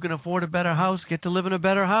 people who can afford a better house get to live in a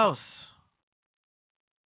better house.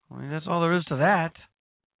 I mean, that's all there is to that.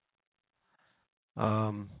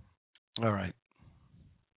 All right.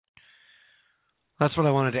 That's what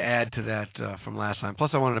I wanted to add to that from last time.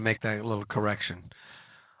 Plus, I wanted to make that little correction.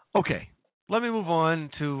 Okay. Let me move on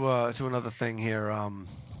to another thing here.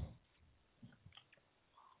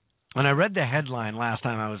 And I read the headline last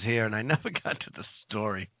time I was here, and I never got to the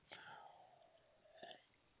story.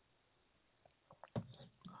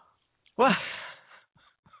 What?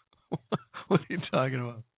 What are you talking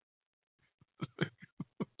about?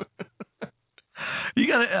 You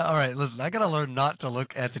gotta. All right, listen. I gotta learn not to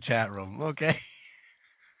look at the chat room. Okay.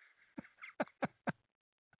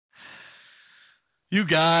 You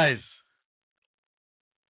guys.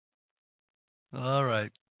 All right.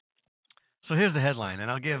 So here's the headline, and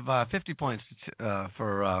I'll give 50 points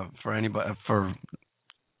for anybody for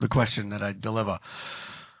the question that I deliver.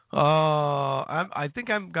 I think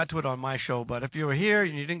I got to it on my show, but if you were here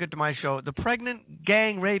and you didn't get to my show, the pregnant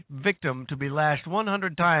gang rape victim to be lashed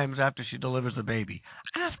 100 times after she delivers the baby.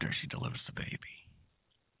 After she delivers the baby.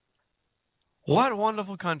 What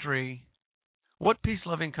wonderful country, what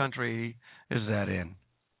peace-loving country is that in?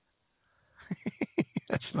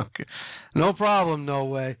 That's not good. No problem, no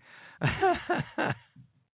way.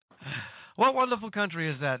 What wonderful country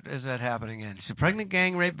is that happening in? She's a pregnant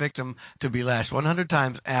gang rape victim to be lashed 100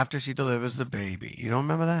 times after she delivers the baby. You don't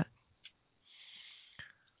remember that?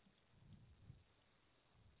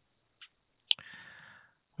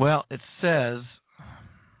 Well, it says,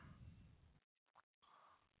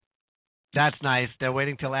 that's nice. They're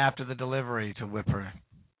waiting till after the delivery to whip her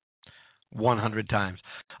 100 times.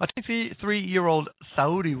 A 23-year-old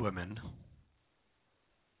Saudi woman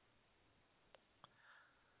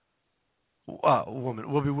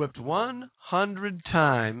will be whipped 100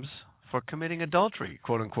 times for committing adultery,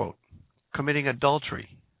 quote unquote, committing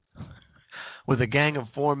adultery with a gang of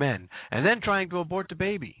 4 men, and then trying to abort the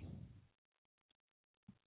baby.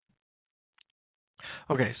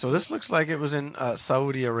 Okay, so this looks like it was in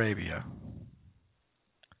Saudi Arabia.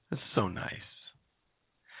 It's so nice.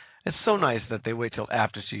 It's so nice that they wait till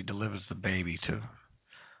after she delivers the baby to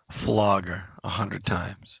flog her 100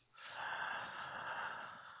 times.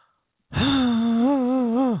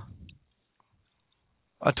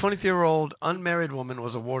 A 23-year-old unmarried woman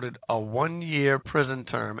was awarded a 1-year prison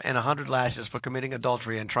term and 100 lashes for committing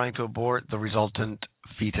adultery and trying to abort the resultant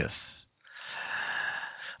fetus.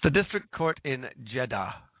 The district court in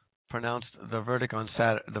Jeddah pronounced the verdict on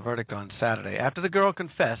Saturday after the girl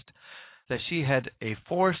confessed that she had a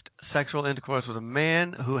forced sexual intercourse with a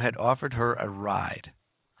man who had offered her a ride.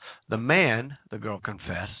 The man, the girl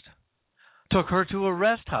confessed, took her to a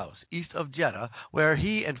rest house east of Jeddah where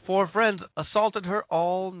he and 4 friends assaulted her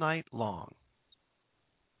all night long.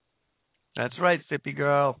 That's right, Sippy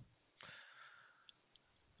girl.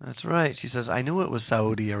 That's right. She says, I knew it was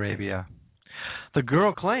Saudi Arabia. The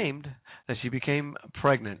girl claimed that she became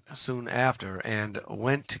pregnant soon after and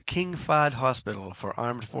went to King Fahd Hospital for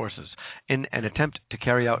Armed Forces in an attempt to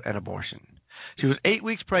carry out an abortion. She was 8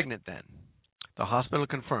 weeks pregnant then. The hospital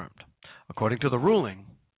confirmed. According to the ruling,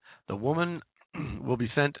 the woman will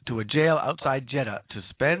be sent to a jail outside Jeddah to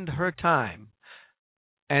spend her time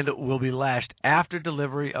and will be lashed after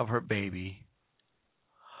delivery of her baby,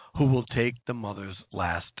 who will take the mother's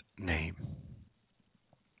last name.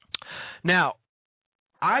 Now,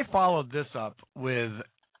 I followed this up with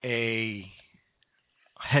a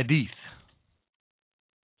hadith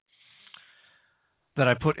that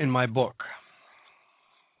I put in my book.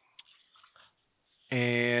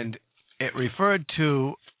 And it referred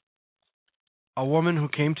to a woman who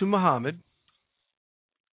came to Muhammad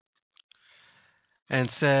and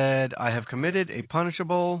said, I have committed a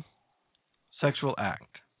punishable sexual act.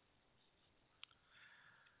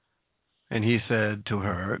 And he said to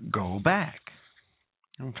her, go back.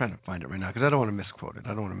 I'm trying to find it right now because I don't want to misquote it. I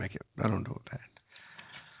don't want to make it. I don't do it bad.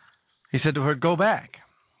 He said to her, go back.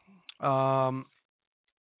 So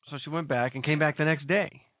she went back and came back the next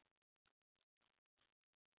day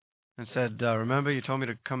and said, remember you told me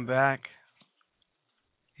to come back?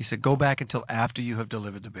 He said, go back until after you have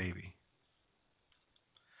delivered the baby.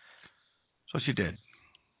 So she did.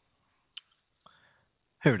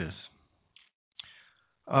 Here it is.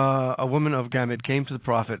 A woman of Gamid came to the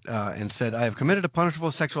Prophet and said, I have committed a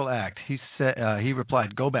punishable sexual act. He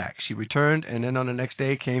replied, go back. She returned, and then on the next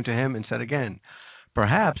day came to him and said again,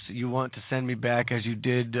 perhaps you want to send me back as you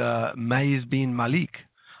did Maiz bin Malik.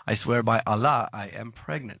 I swear by Allah, I am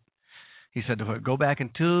pregnant. He said to her, go back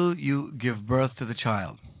until you give birth to the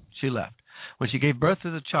child. She left. When she gave birth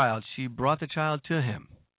to the child, she brought the child to him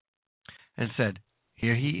and said,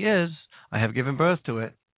 here he is. I have given birth to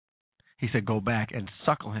it. He said, go back and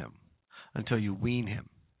suckle him until you wean him.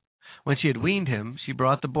 When she had weaned him, she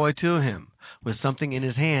brought the boy to him with something in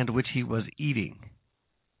his hand which he was eating.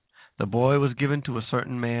 The boy was given to a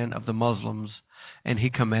certain man of the Muslims, and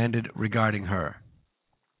he commanded regarding her.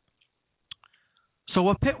 So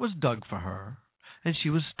a pit was dug for her, and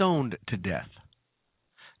she was stoned to death.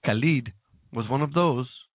 Khalid was one of those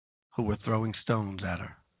who were throwing stones at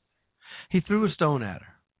her. He threw a stone at her.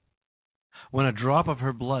 When a drop of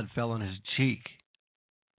her blood fell on his cheek,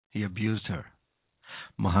 he abused her.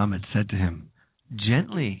 Muhammad said to him,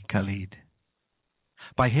 gently, Khalid.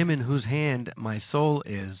 By him in whose hand my soul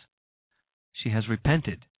is, she has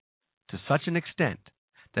repented to such an extent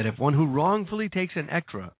that if one who wrongfully takes an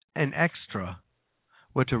extra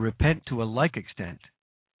were to repent to a like extent,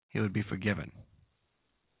 he would be forgiven.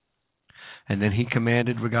 And then he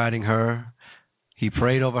commanded regarding her, he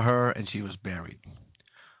prayed over her, and she was buried.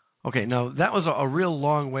 Okay, now that was a real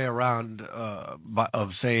long way around of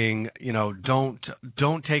saying, you know, don't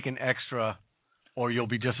take an extra, or you'll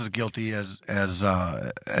be just as guilty as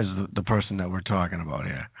the person that we're talking about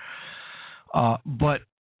here. But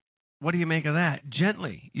what do you make of that?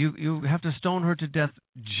 Gently, you have to stone her to death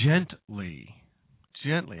gently.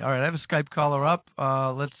 All right, I have a Skype caller up.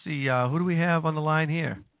 Let's see, who do we have on the line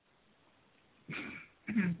here?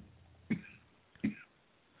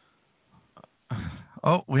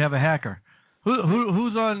 Oh, we have a hacker. Who's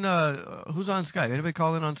on Skype? Anybody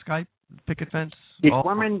call in on Skype? Picket fence. This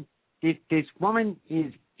woman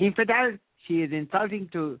is infidel. She is insulting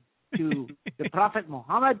to the Prophet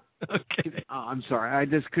Muhammad. Okay. I'm sorry. I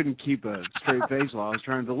just couldn't keep a straight face while I was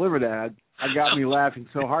trying to deliver that. I got me laughing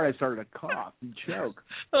so hard I started to cough and choke.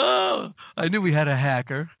 Oh, I knew we had a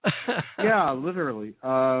hacker. Yeah, literally.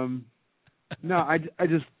 No, I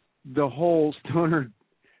just the whole stoner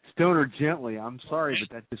gently. I'm sorry,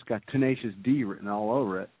 but that just got Tenacious D written all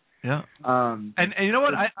over it. Yeah. And you know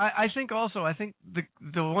what? I think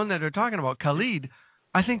the one that they're talking about, Khalid,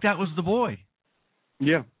 I think that was the boy.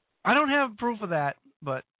 Yeah. I don't have proof of that,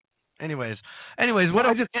 but anyways, what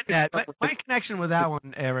I just getting at, my connection with that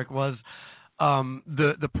one, Eric, was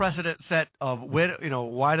the precedent set of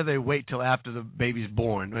why do they wait till after the baby's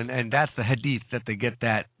born, and that's the hadith that they get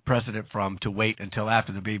that precedent from, to wait until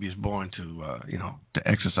after the baby is born to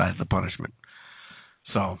exercise the punishment.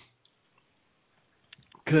 So,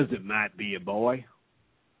 because it might be a boy.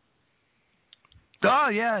 Oh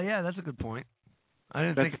yeah, that's a good point. I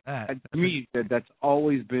didn't think of that. To me, that's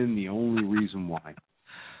always been the only reason why.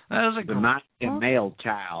 There might be a male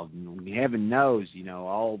child, and heaven knows,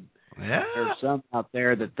 there's some out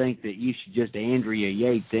there that think that you should just Andrea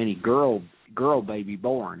Yates any girl baby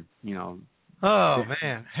born, Oh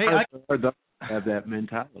man, hey, I have that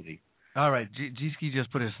mentality. All right, G-Ski just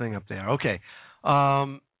put his thing up there. Okay,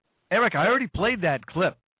 Eric, I already played that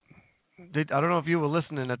clip. I don't know if you were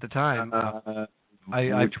listening at the time.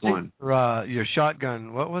 Which one? Your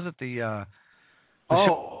shotgun. What was it? The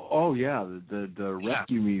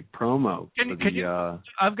Rescue Me promo.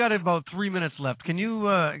 I've got about 3 minutes left. Can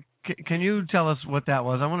you tell us what that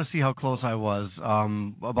was? I want to see how close I was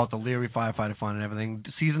about the Leary Firefighter Fund and everything.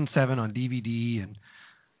 Season 7 on DVD and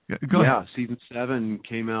go ahead. Season 7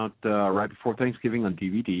 came out right before Thanksgiving on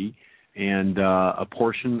DVD, and a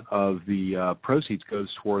portion of the proceeds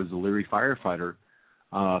goes towards the Leary Firefighter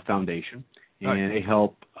Foundation. And they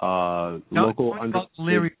help local.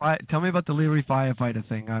 Tell me about the Leary Firefighter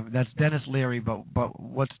thing. That's Dennis Leary, but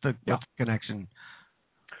what's the connection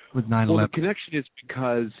with 9/11? Well, the connection is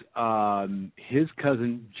because his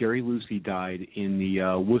cousin Jerry Lucy died in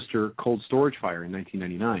the Worcester cold storage fire in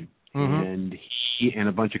 1999, and he and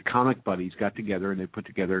a bunch of comic buddies got together and they put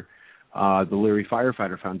together the Leary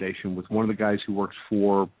Firefighter Foundation with one of the guys who works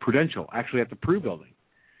for Prudential, actually at the Prue building.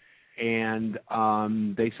 And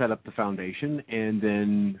they set up the foundation, and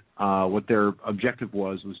then what their objective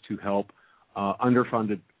was to help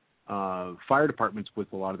underfunded fire departments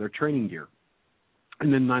with a lot of their training gear.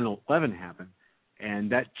 And then 9/11 happened, and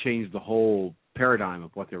that changed the whole paradigm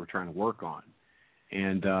of what they were trying to work on.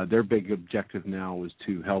 And their big objective now is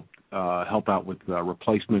to help out with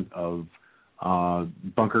replacement of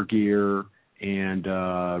bunker gear and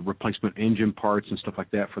replacement engine parts and stuff like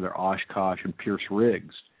that for their Oshkosh and Pierce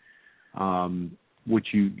rigs.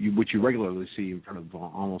 Which you regularly see in front of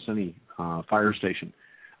almost any fire station.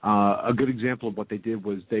 A good example of what they did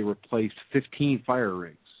was they replaced 15 fire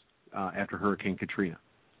rigs after Hurricane Katrina.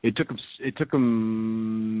 It took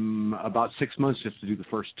them about 6 months just to do the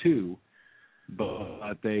first 2,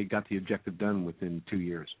 but they got the objective done within 2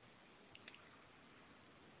 years,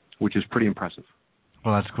 which is pretty impressive.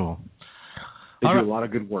 Well, that's cool. They do a lot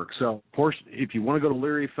of good work. So, if you want to go to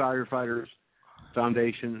Leary Firefighters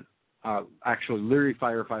Foundation, actually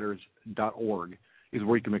LearyFirefighters.org is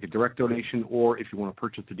where you can make a direct donation, or if you want to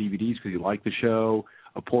purchase the DVDs because you like the show,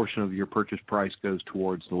 a portion of your purchase price goes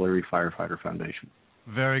towards the Leary Firefighter Foundation.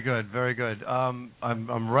 Very good, very good. I'm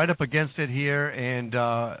right up against it here, and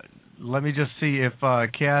let me just see if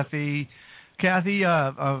Kathy,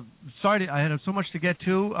 sorry, I had so much to get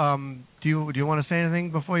to. Do you want to say anything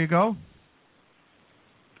before you go?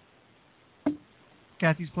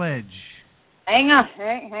 Kathy's pledge. Hang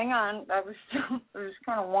on. I was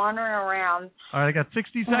kind of wandering around. All right, I got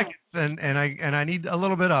 60 seconds, and I need a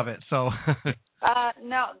little bit of it. So.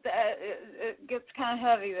 No, it gets kind of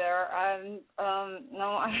heavy there.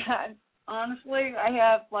 Honestly, I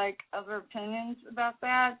have other opinions about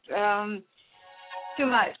that. Too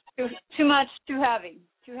much, too heavy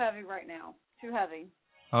right now. Too heavy.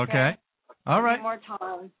 Okay. All right. More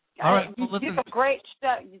time. All right. You do a great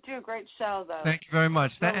show. You do a great show, though. Thank you very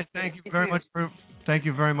much. Thank you very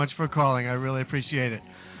much for calling. I really appreciate it.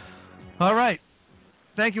 All right.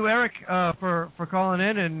 Thank you, Eric, for calling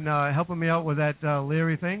in and helping me out with that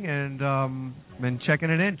Leary thing and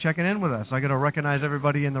checking in with us. I got to recognize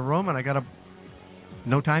everybody in the room, and I got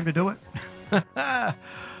no time to do it.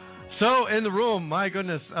 So in the room, my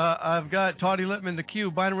goodness, I've got Toddy Lippman, the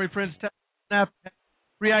Q, Binary Prince, Snap,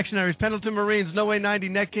 Reactionaries, Pendleton Marines, No Way 90,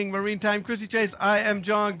 Net King, Marine Time, Chrissy Chase. I am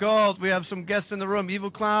John Galt. We have some guests in the room: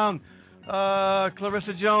 Evil Clown,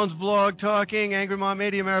 Clarissa Jones, Blog Talking, Angry Mom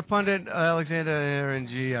 80, America Pundit, Alexander Aaron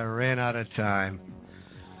G. I ran out of time.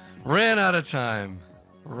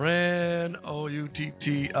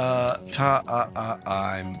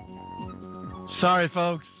 I'm sorry,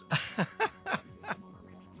 folks.